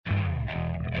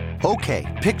Okay,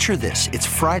 picture this. It's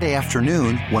Friday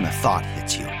afternoon when a thought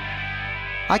hits you.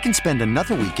 I can spend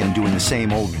another weekend doing the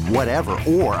same old whatever,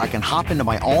 or I can hop into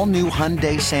my all-new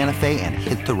Hyundai Santa Fe and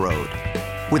hit the road.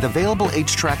 With available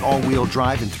H-Track all-wheel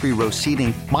drive and 3-row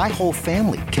seating, my whole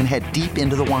family can head deep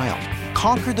into the wild.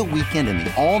 Conquer the weekend in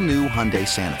the all-new Hyundai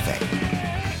Santa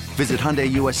Fe. Visit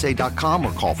HyundaiUSA.com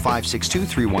or call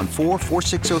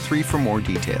 562-314-4603 for more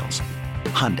details.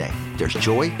 Hyundai, there's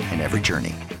joy in every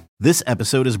journey. This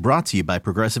episode is brought to you by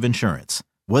Progressive Insurance.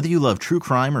 Whether you love true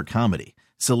crime or comedy,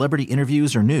 celebrity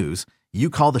interviews or news, you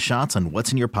call the shots on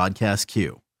what's in your podcast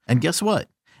queue. And guess what?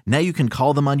 Now you can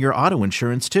call them on your auto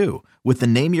insurance too with the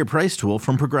Name Your Price tool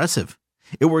from Progressive.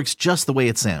 It works just the way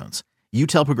it sounds. You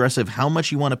tell Progressive how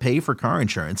much you want to pay for car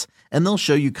insurance, and they'll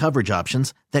show you coverage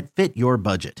options that fit your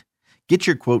budget. Get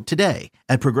your quote today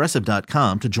at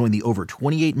Progressive.com to join the over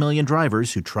 28 million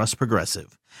drivers who trust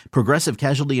Progressive. Progressive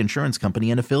Casualty Insurance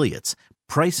Company and Affiliates.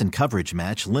 Price and coverage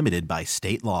match limited by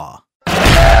state law.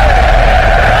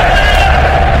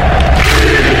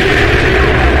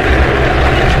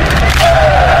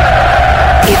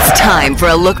 It's time for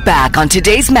a look back on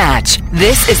today's match.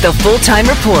 This is the Full-Time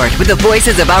Report with the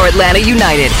voices of our Atlanta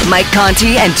United, Mike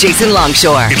Conti and Jason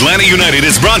Longshore. Atlanta United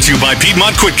is brought to you by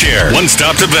Piedmont Quick Care. One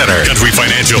stop to better. Country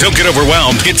Financial. Don't get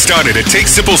overwhelmed. Get started at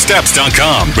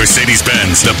TakeSimpleSteps.com.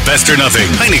 Mercedes-Benz. The best or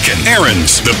nothing. Heineken.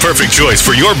 Aaron's. The perfect choice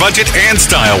for your budget and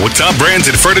style with top brands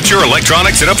in furniture,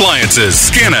 electronics, and appliances.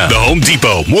 Scanna. The Home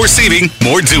Depot. More saving,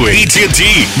 more doing. AT&T.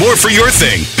 More for your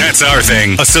thing. That's our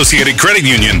thing. Associated Credit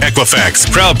Union. Equifax.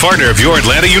 Proud partner of your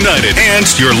Atlanta United and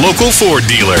your local Ford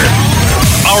dealer.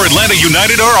 Our Atlanta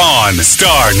United are on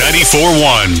Star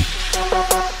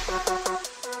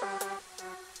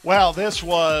 94.1. Well, this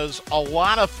was a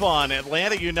lot of fun.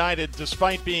 Atlanta United,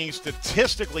 despite being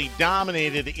statistically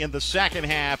dominated in the second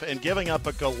half and giving up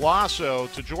a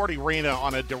golazo to Jordi Reyna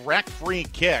on a direct free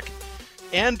kick,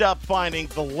 end up finding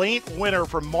the late winner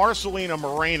from Marcelino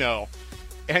Moreno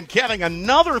and getting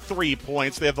another 3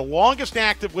 points. They have the longest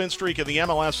active win streak in the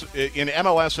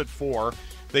MLS at 4.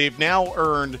 They've now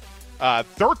earned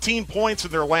 13 points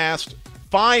in their last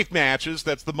 5 matches.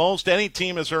 That's the most any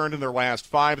team has earned in their last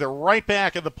 5. They're right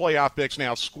back in the playoff mix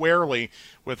now squarely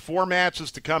with 4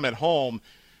 matches to come at home.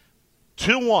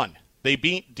 2-1. They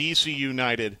beat DC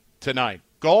United tonight.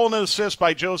 Goal and an assist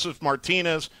by Joseph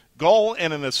Martinez. Goal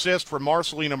and an assist from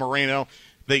Marcelino Moreno.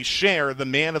 They share the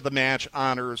man of the match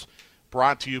honors,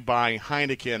 brought to you by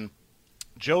Heineken.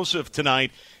 Joseph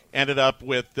tonight ended up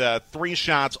with 3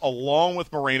 shots along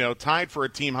with Moreno, tied for a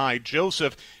team high.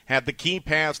 Joseph had the key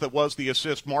pass that was the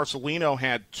assist. Marcelino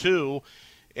had 2,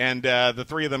 and the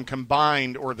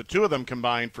 2 of them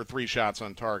combined for 3 shots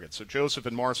on target. So Joseph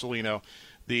and Marcelino,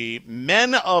 the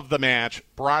men of the match,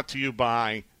 brought to you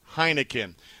by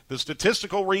Heineken. The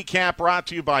statistical recap brought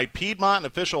to you by Piedmont, an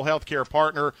official healthcare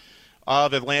partner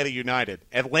of Atlanta United.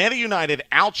 Atlanta United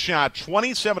outshot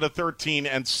 27-13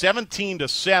 and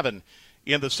 17-7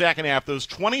 in the second half. Those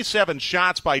 27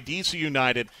 shots by DC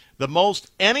United, the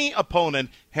most any opponent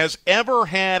has ever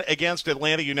had against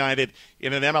Atlanta United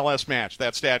in an MLS match.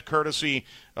 That stat courtesy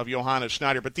of Johannes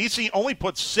Schneider. But DC only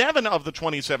put 7 of the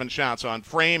 27 shots on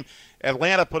frame.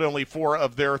 Atlanta put only 4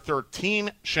 of their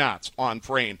 13 shots on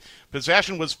frame.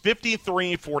 Possession was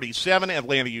 53-47,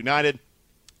 Atlanta United.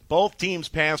 Both teams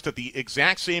passed at the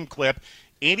exact same clip,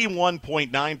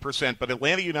 81.9%, but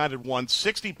Atlanta United won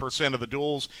 60% of the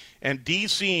duels, and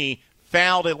D.C.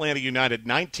 fouled Atlanta United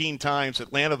 19 times.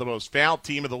 Atlanta, the most fouled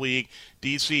team of the league.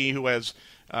 D.C., who has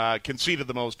conceded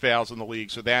the most fouls in the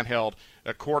league, so that held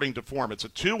according to form. It's a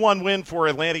 2-1 win for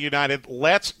Atlanta United.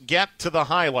 Let's get to the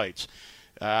highlights.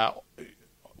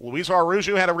 Luis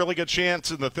Araujo had a really good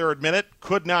chance in the 3rd minute,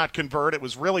 could not convert. It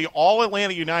was really all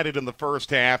Atlanta United in the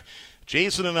first half.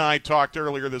 Jason and I talked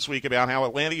earlier this week about how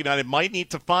Atlanta United might need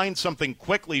to find something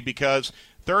quickly because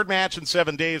 3rd match in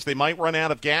 7 days, they might run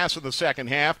out of gas in the second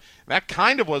half. That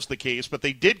kind of was the case, but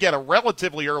they did get a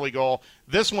relatively early goal.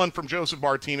 This one from Joseph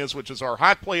Martinez, which is our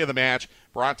hot play of the match,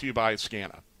 brought to you by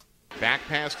Scanna. Back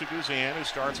pass to Guzan, who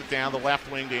starts it down the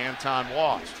left wing to Anton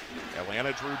Walks.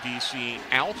 Atlanta drew DC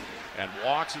out, and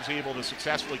Walks is able to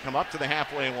successfully come up to the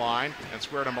halfway line and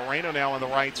square to Moreno now on the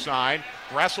right side.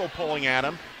 Gressel pulling at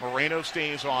him. Moreno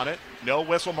stays on it. No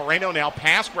whistle. Moreno now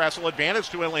past Gressel. Advantage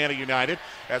to Atlanta United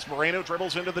as Moreno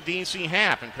dribbles into the DC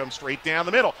half and comes straight down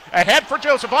the middle. Ahead for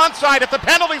Joseph. Onside at the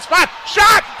penalty spot.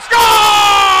 Shot! Score!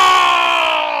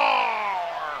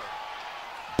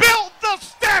 Build the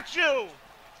statue!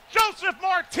 Joseph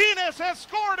Martinez has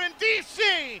scored in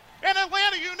D.C., and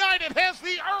Atlanta United has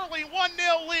the early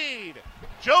 1-0 lead.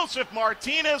 Joseph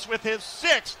Martinez with his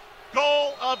 6th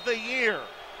goal of the year.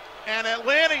 And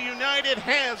Atlanta United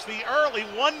has the early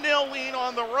 1-0 lead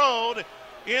on the road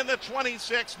in the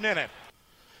 26th minute.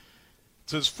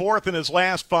 It's his fourth in his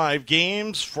last 5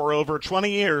 games. For over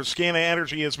 20 years, Scana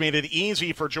Energy has made it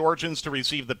easy for Georgians to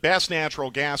receive the best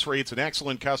natural gas rates and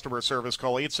excellent customer service.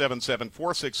 Call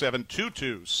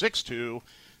 877-467-2262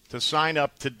 to sign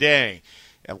up today.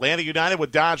 Atlanta United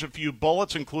would dodge a few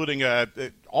bullets, including a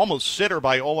almost sitter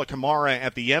by Ola Kamara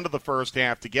at the end of the first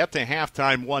half to get to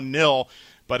halftime 1-0.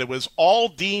 But it was all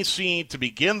D.C. to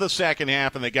begin the second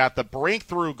half, and they got the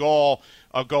breakthrough goal,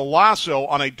 a golazo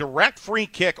on a direct free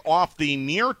kick off the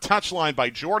near touchline by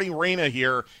Jordy Reyna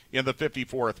here in the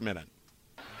 54th minute.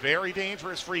 Very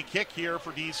dangerous free kick here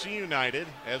for D.C. United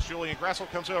as Julian Gressel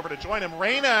comes over to join him.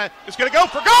 Reyna is going to go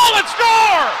for goal and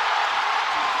score!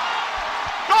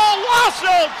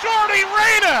 Golazo, Jordy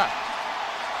Reyna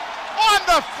on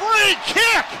the free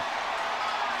kick!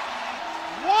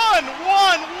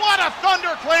 1-1, what a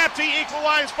thunderclap to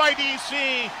equalize by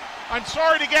D.C. I'm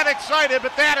sorry to get excited,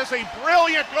 but that is a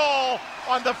brilliant goal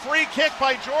on the free kick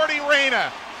by Jordy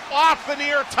Reyna. Off the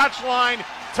near touchline,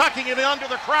 tucking it under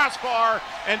the crossbar,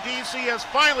 and D.C. has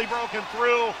finally broken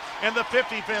through in the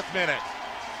 55th minute.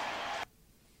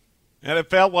 And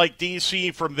it felt like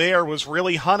D.C. from there was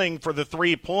really hunting for the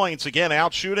 3 points. Again,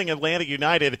 outshooting Atlanta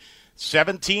United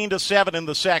 17-7 in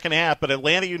the second half, but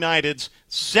Atlanta United's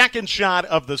second shot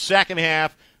of the second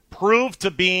half proved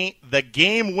to be the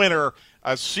game winner,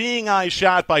 a seeing eye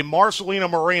shot by Marcelino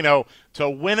Moreno to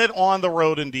win it on the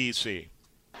road in D.C.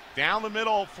 Down the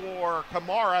middle for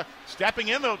Kamara, stepping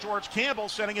in though, George Campbell,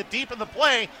 sending it deep in the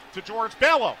play to George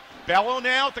Bello. Bello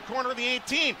now at the corner of the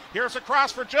 18. Here's a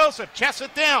cross for Joseph. Chests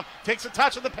it down. Takes a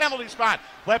touch of the penalty spot.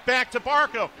 Left back to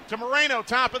Barco. To Moreno,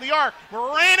 top of the arc.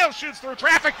 Moreno shoots through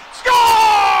traffic. Score!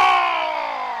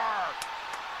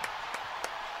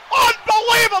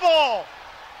 Unbelievable!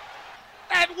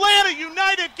 Atlanta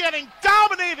United getting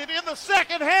dominated in the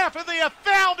second half, and they have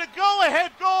found a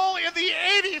go-ahead goal in the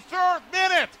 83rd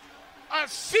minute. A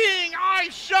seeing eye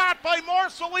shot by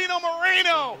Marcelino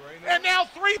Moreno. And now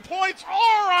 3 points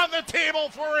are on the table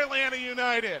for Atlanta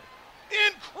United.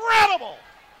 Incredible.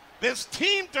 This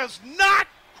team does not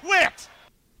quit.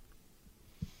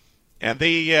 And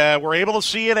they were able to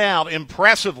see it out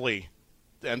impressively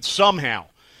and somehow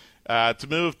to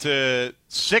move to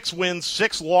 6 wins,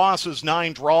 6 losses,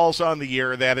 9 draws on the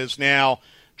year. That is now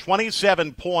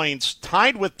 27 points,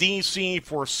 tied with D.C.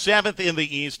 for 7th in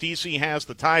the East. D.C. has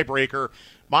the tiebreaker.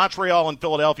 Montreal and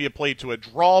Philadelphia played to a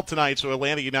draw tonight, so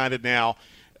Atlanta United now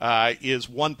is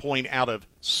 1 point out of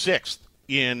 6th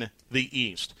in the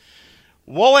East.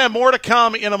 We'll have more to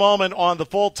come in a moment on the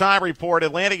full-time report.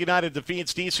 Atlanta United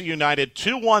defeats D.C. United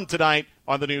 2-1 tonight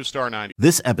on the new Star 90.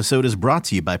 This episode is brought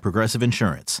to you by Progressive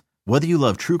Insurance. Whether you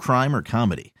love true crime or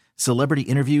comedy, celebrity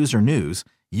interviews or news,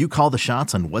 you call the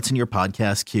shots on what's in your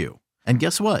podcast queue. And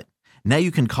guess what? Now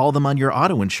you can call them on your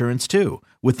auto insurance too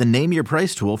with the Name Your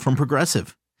Price tool from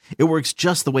Progressive. It works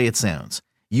just the way it sounds.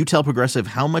 You tell Progressive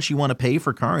how much you want to pay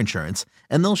for car insurance,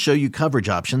 and they'll show you coverage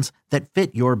options that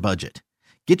fit your budget.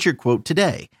 Get your quote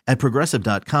today at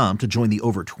Progressive.com to join the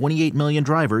over 28 million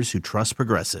drivers who trust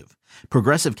Progressive.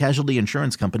 Progressive Casualty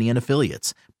Insurance Company and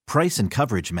Affiliates. Price and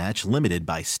coverage match limited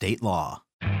by state law.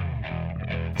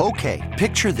 Okay,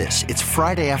 picture this. It's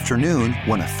Friday afternoon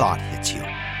when a thought hits you.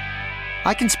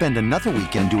 I can spend another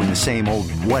weekend doing the same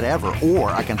old whatever,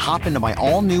 or I can hop into my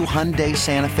all-new Hyundai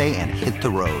Santa Fe and hit the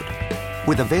road.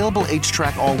 With available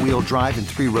H-Track all-wheel drive and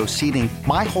 3-row seating,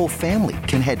 my whole family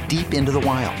can head deep into the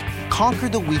wild. Conquer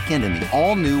the weekend in the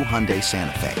all-new Hyundai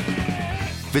Santa Fe.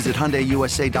 Visit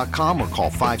HyundaiUSA.com or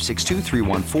call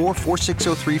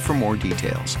 562-314-4603 for more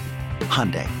details.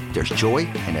 Hyundai, there's joy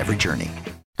in every journey.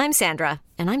 I'm Sandra,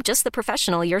 and I'm just the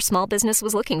professional your small business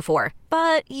was looking for.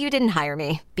 But you didn't hire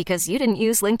me because you didn't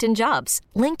use LinkedIn Jobs.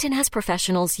 LinkedIn has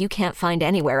professionals you can't find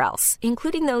anywhere else,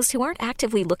 including those who aren't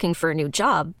actively looking for a new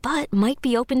job, but might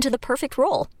be open to the perfect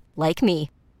role, like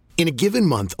me. In a given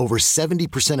month, over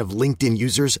 70% of LinkedIn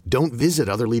users don't visit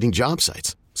other leading job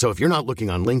sites. So if you're not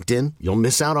looking on LinkedIn, you'll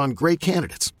miss out on great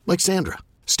candidates like Sandra.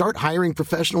 Start hiring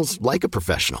professionals like a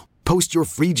professional. Post your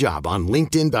free job on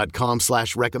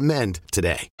linkedin.com/recommend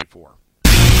today.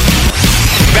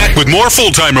 Back with more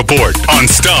Full-Time Report on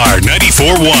Star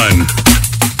 94.1.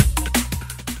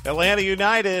 Atlanta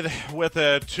United with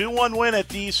a 2-1 win at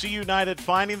D.C. United,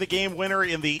 finding the game winner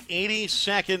in the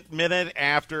 82nd minute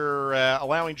after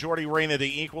allowing Jordy Reyna to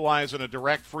equalize on a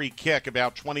direct free kick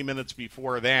about 20 minutes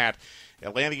before that.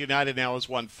 Atlanta United now has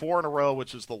won 4 in a row,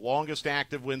 which is the longest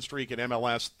active win streak in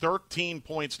MLS. 13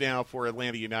 points now for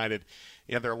Atlanta United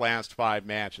in their last 5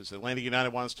 matches. Atlanta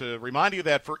United wants to remind you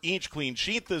that for each clean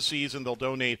sheet this season, they'll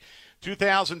donate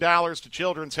 $2,000 to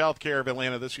Children's Healthcare of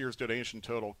Atlanta. This year's donation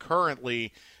total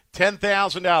currently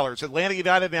 $10,000. Atlanta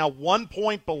United now 1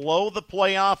 point below the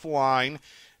playoff line.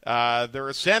 They're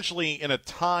essentially in a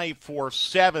tie for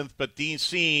 7th, but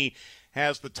D.C.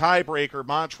 has the tiebreaker.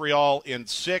 Montreal in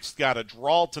 6th, got a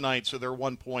draw tonight, so they're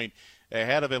 1 point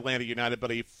ahead of Atlanta United.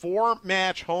 But a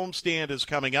 4-match homestand is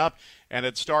coming up, and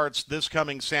it starts this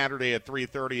coming Saturday at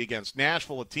 3:30 against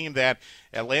Nashville, a team that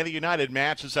Atlanta United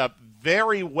matches up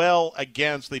very well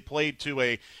against. They played to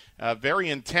a very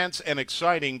intense and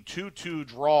exciting 2-2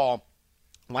 draw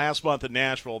last month in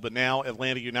Nashville, but now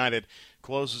Atlanta United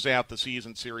closes out the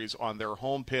season series on their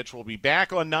home pitch. We'll be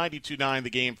back on 92.9 The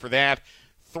Game for that.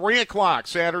 3 o'clock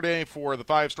Saturday for the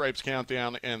Five Stripes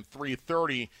Countdown, and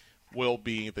 3:30 will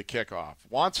be the kickoff.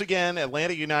 Once again,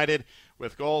 Atlanta United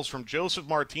with goals from Joseph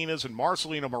Martinez and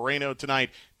Marcelino Moreno tonight,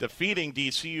 defeating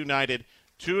D.C. United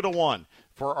 2-1.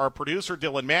 For our producer,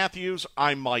 Dylan Matthews,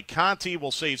 I'm Mike Conti.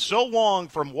 We'll say so long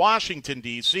from Washington,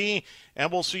 D.C.,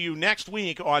 and we'll see you next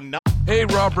week on... Hey,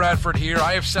 Rob Bradford here.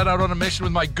 I have set out on a mission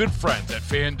with my good friends at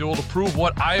FanDuel to prove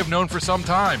what I have known for some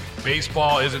time.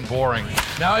 Baseball isn't boring.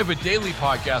 Now I have a daily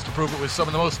podcast to prove it with some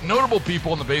of the most notable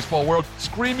people in the baseball world,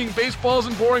 screaming baseball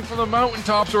isn't boring from the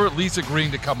mountaintops, or at least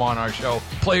agreeing to come on our show.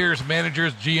 Players,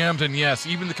 managers, GMs, and yes,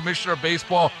 even the commissioner of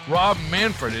baseball, Rob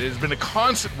Manfred. It has been a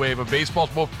constant wave of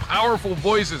baseball's most powerful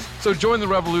voices. So join the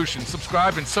revolution.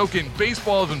 Subscribe and soak in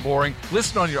Baseball Isn't Boring.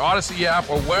 Listen on your Odyssey app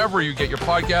or wherever you get your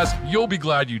podcasts. You'll be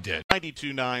glad you did.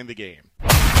 92.9 The Game.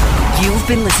 You've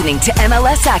been listening to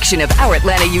MLS action of Our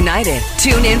Atlanta United.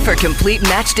 Tune in for complete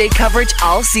match day coverage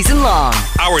all season long.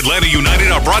 Our Atlanta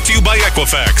United are brought to you by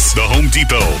Equifax, The Home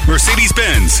Depot,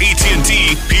 Mercedes-Benz,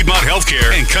 AT&T, Piedmont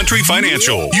Healthcare, and Country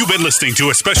Financial. You've been listening to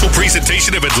a special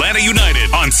presentation of Atlanta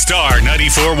United on Star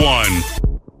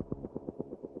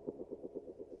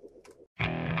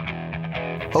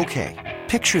 94.1. Okay,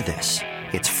 picture this.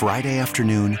 It's Friday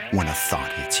afternoon when a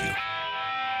thought hits you.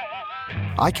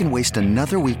 I can waste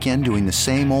another weekend doing the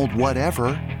same old whatever,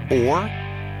 or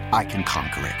I can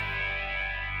conquer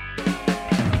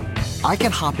it. I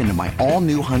can hop into my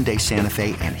all-new Hyundai Santa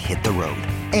Fe and hit the road.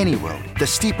 Any road. The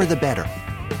steeper, the better.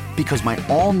 Because my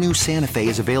all-new Santa Fe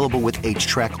is available with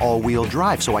H-Track all-wheel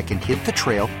drive, so I can hit the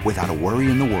trail without a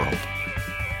worry in the world.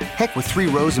 Heck, with 3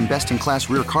 rows and best-in-class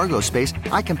rear cargo space,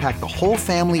 I can pack the whole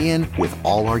family in with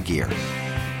all our gear.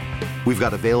 We've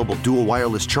got available dual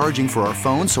wireless charging for our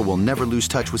phones, so we'll never lose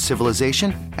touch with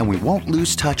civilization, and we won't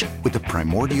lose touch with the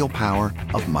primordial power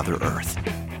of Mother Earth.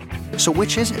 So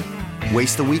which is it?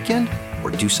 Waste the weekend or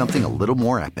do something a little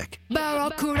more epic?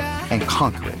 And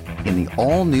conquer it in the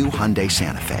all-new Hyundai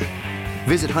Santa Fe.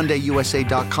 Visit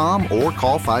HyundaiUSA.com or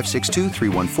call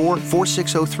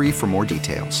 562-314-4603 for more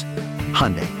details.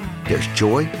 Hyundai, there's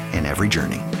joy in every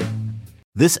journey.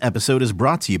 This episode is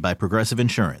brought to you by Progressive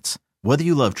Insurance. Whether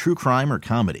you love true crime or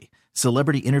comedy,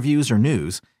 celebrity interviews or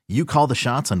news, you call the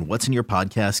shots on what's in your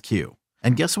podcast queue.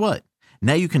 And guess what?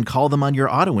 Now you can call them on your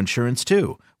auto insurance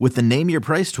too, with the Name Your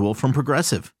Price tool from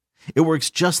Progressive. It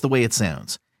works just the way it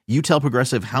sounds. You tell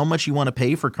Progressive how much you want to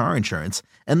pay for car insurance,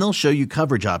 and they'll show you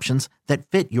coverage options that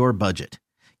fit your budget.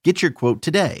 Get your quote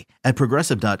today at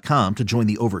Progressive.com to join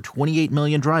the over 28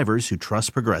 million drivers who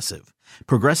trust Progressive.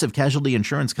 Progressive Casualty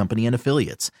Insurance Company and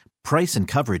Affiliates. Price and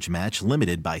coverage match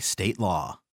limited by state law.